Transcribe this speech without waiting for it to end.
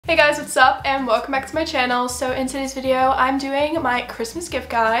Hey guys, what's up and welcome back to my channel. So in today's video, I'm doing my Christmas gift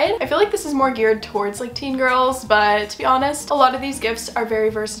guide. I feel like this is more geared towards like teen girls, but to be honest, a lot of these gifts are very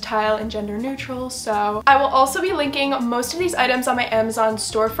versatile and gender neutral. So I will also be linking most of these items on my Amazon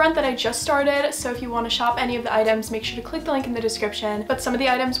storefront that I just started. So if you want to shop any of the items, make sure to click the link in the description. But some of the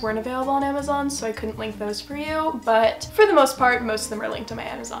items weren't available on Amazon, so I couldn't link those for you. But for the most part, most of them are linked on my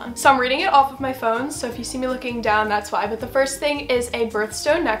Amazon. So I'm reading it off of my phone. So if you see me looking down, that's why. But the first thing is a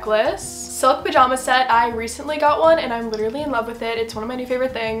birthstone necklace. Silk pajama set. I recently got one and I'm literally in love with it. It's one of my new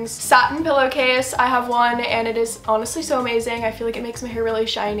favorite things. Satin pillowcase. I have one and it is honestly so amazing. I feel like it makes my hair really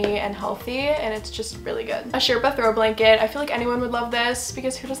shiny and healthy and it's just really good. A Sherpa throw blanket. I feel like anyone would love this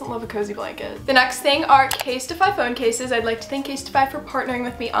because who doesn't love a cozy blanket? The next thing are Casetify phone cases. I'd like to thank Casetify for partnering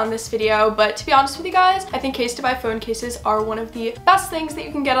with me on this video, but to be honest with you guys, I think Casetify phone cases are one of the best things that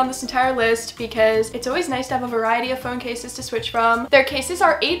you can get on this entire list because it's always nice to have a variety of phone cases to switch from. Their cases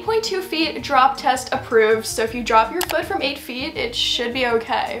are 8.2 feet drop test approved, so if you drop your foot from 8 feet, it should be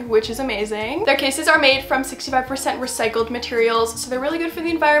okay, which is amazing. Their cases are made from 65% recycled materials, so they're really good for the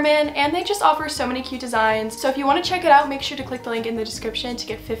environment, and they just offer so many cute designs. So if you want to check it out, make sure to click the link in the description to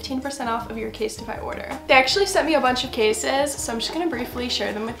get 15% off of your Casetify order. They actually sent me a bunch of cases, so I'm just gonna briefly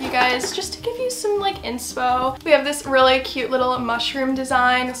share them with you guys just to give you some like inspo. We have this really cute little mushroom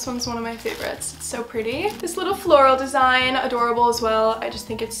design. This one's one of my favorites. It's so pretty. This little floral design, adorable as well. I just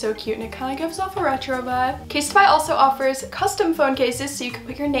think it's so cute and it kind of gives off a retro vibe. Casetify also offers custom phone cases, so you can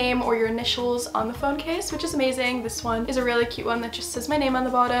put your name or your initials on the phone case, which is amazing. This one is a really cute one that just says my name on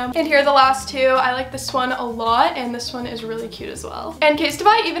the bottom. And here are the last two. I like this one a lot and this one is really cute as well. And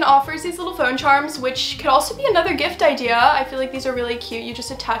Casetify even offers these little phone charms, which could also be another gift idea. I feel like these are really cute. You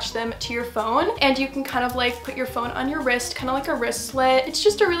just attach them to your phone and you can kind of like put your phone on your wrist, kind of like a wristlet. It's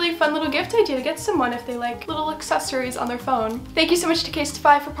just a really fun little gift idea to get someone if they like little accessories on their phone. Thank you so much to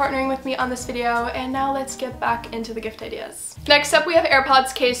Casetify for partnering with me on this video, and now let's get back into the gift ideas. Next up, we have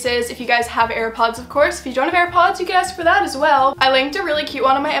AirPods cases. If you guys have AirPods, of course. If you don't have AirPods, you can ask for that as well. I linked a really cute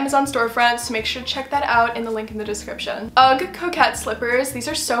one on my Amazon storefront, so make sure to check that out in the link in the description. UGG Coquette slippers. These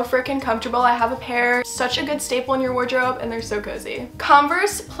are so freaking comfortable. I have a pair. Such a good staple in your wardrobe, and they're so cozy.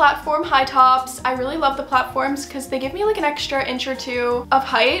 Converse platform high tops. I really love the platforms because they give me like an extra inch or two of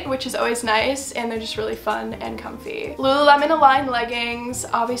height, which is always nice, and they're just really fun and comfy. Lululemon Align leggings.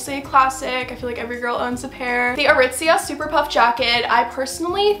 Obviously a classic. I feel like every girl owns a pair. The Aritzia Super Puff jacket. I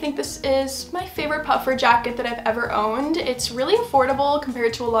personally think this is my favorite puffer jacket that I've ever owned. It's really affordable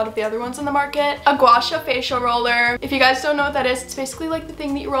compared to a lot of the other ones in the market. A Gua Sha facial roller. If you guys don't know what that is, it's basically like the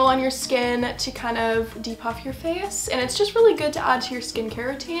thing that you roll on your skin to kind of depuff your face, and it's just really good to add to your skincare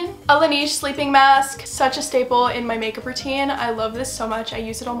routine. A Laneige sleeping mask. Such a staple in my makeup routine. I love this so much. I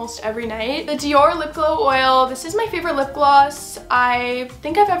use it almost every night. The Dior lip glow oil. This is my favorite lip gloss I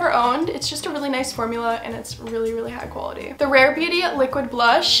think I've ever owned. It's just a really nice formula and it's really, really high quality. The Rare Beauty liquid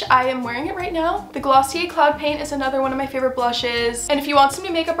blush. I am wearing it right now. The Glossier Cloud Paint is another one of my favorite blushes. And if you want some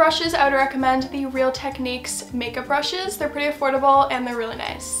new makeup brushes, I would recommend the Real Techniques makeup brushes. They're pretty affordable and they're really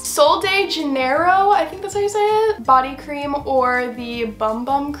nice. Sol de Janeiro, I think that's how you say it, body cream, or the Bum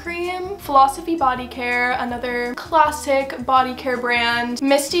Bum cream. Philosophy Body Care, another classic body care brand.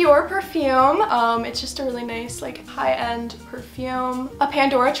 Miss Dior perfume. It's just a really nice like high-end perfume. A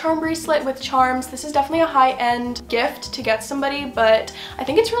Pandora charm bracelet with charms. This is definitely a high-end gift to get somebody, but I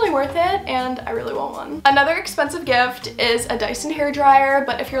think it's really worth it and I really want one. Another expensive gift is a Dyson hairdryer,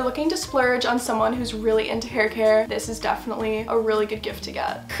 but if you're looking to splurge on someone who's really into hair care, this is definitely a really good gift to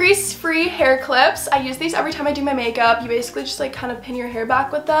get. Crease-free hair clips. I use these every time I do my makeup. You basically just like kind of pin your hair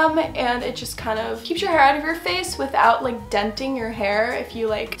back with them and it just kind of keeps your hair out of your face without like denting your hair if you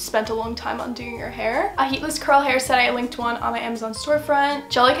like spent a long time on doing your hair. A heatless curl hair set. I linked one on my Amazon storefront.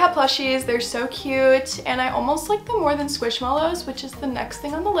 Jellycat plushies. They're so cute and I almost like them more than Squishmallows, which is the next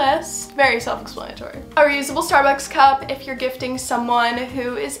thing on the list. Very self-explanatory. A reusable Starbucks cup if you're gifting someone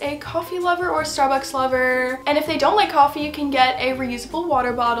who is a coffee lover or Starbucks lover. And if they don't like coffee, you can get a reusable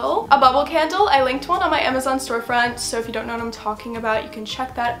water bottle. A bubble candle. I linked one on my Amazon storefront, so if you don't know what I'm talking about, you can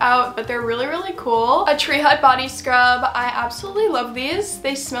check that out, but they're really, really cool. A Tree Hut body scrub. I absolutely love these.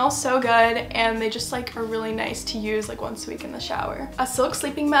 They smell so good and they just like are really nice to use like once a week in the shower. A silk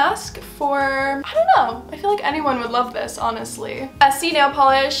sleeping mask for, I don't know, I feel like anyone would love this, honestly. Essie nail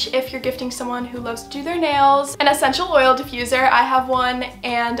polish if you're gifting someone who loves to do their nails. An essential oil diffuser. I have one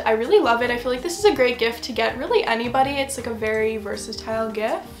and I really love it. I feel like this is a great gift to get really anybody. It's like a very versatile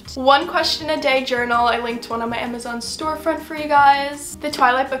gift. gift. 1 question a day journal. I linked one on my Amazon storefront for you guys. The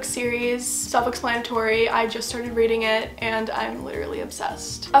Twilight book series, self-explanatory. I just started reading it and I'm literally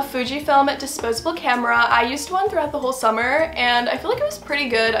obsessed. A Fujifilm disposable camera. I used one throughout the whole summer and I feel like it was pretty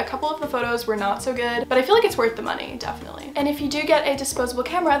good. A couple of the photos were not so good, but I feel like it's worth the money, definitely. And if you do get a disposable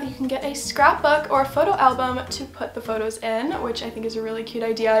camera, you can get a scrapbook or a photo album to put the photos in, which I think is a really cute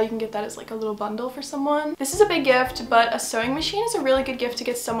idea. You can get that as like a little bundle for someone. This is a big gift, but a sewing machine is a really good gift to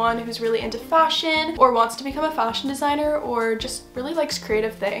get someone who's really into fashion or wants to become a fashion designer or just really likes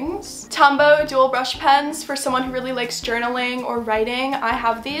creative things. Tombow dual brush pens for someone who really likes journaling or writing. I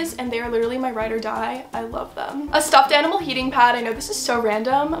have these and they are literally my ride or die. I love them. A stuffed animal heating pad. I know this is so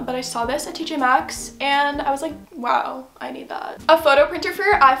random, but I saw this at TJ Maxx and I was like, wow, I need that. A photo printer for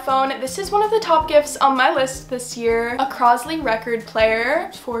your iPhone. This is one of the top gifts on my list this year. A Crosley record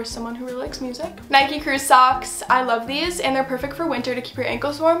player for someone who really likes music. Nike Cruise socks. I love these and they're perfect for winter to keep your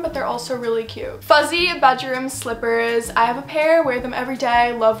ankles warm, but they're also really cute. Fuzzy bedroom slippers. I have a pair, wear them every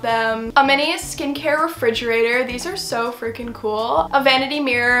day, love them. A mini skincare refrigerator. These are so freaking cool. A vanity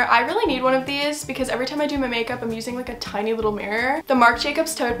mirror. I really need one of these because every time I do my makeup, I'm using like a tiny little mirror. The Marc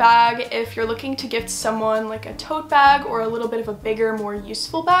Jacobs tote bag. If you're looking to gift someone like a tote bag or a little bit of a bigger, more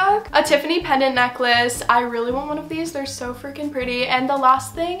useful bag. A Tiffany pendant necklace. I really want one of these. They're so freaking pretty. And the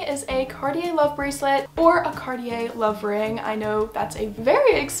last thing is a Cartier love bracelet or a Cartier love ring. I know that's a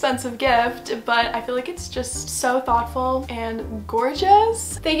very expensive gift, but I feel like it's just so thoughtful and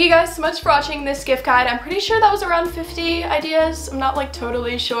gorgeous. Thank you guys so much for watching this gift guide. I'm pretty sure that was around 50 ideas. I'm not like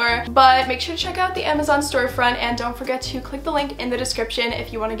totally sure, but make sure to check out the Amazon storefront and don't forget to click the link in the description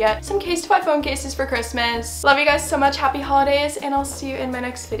if you want to get some Casetify phone cases for Christmas. Love you guys so much. Happy holidays and I'll see you in my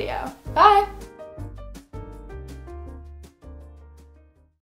next video. Bye!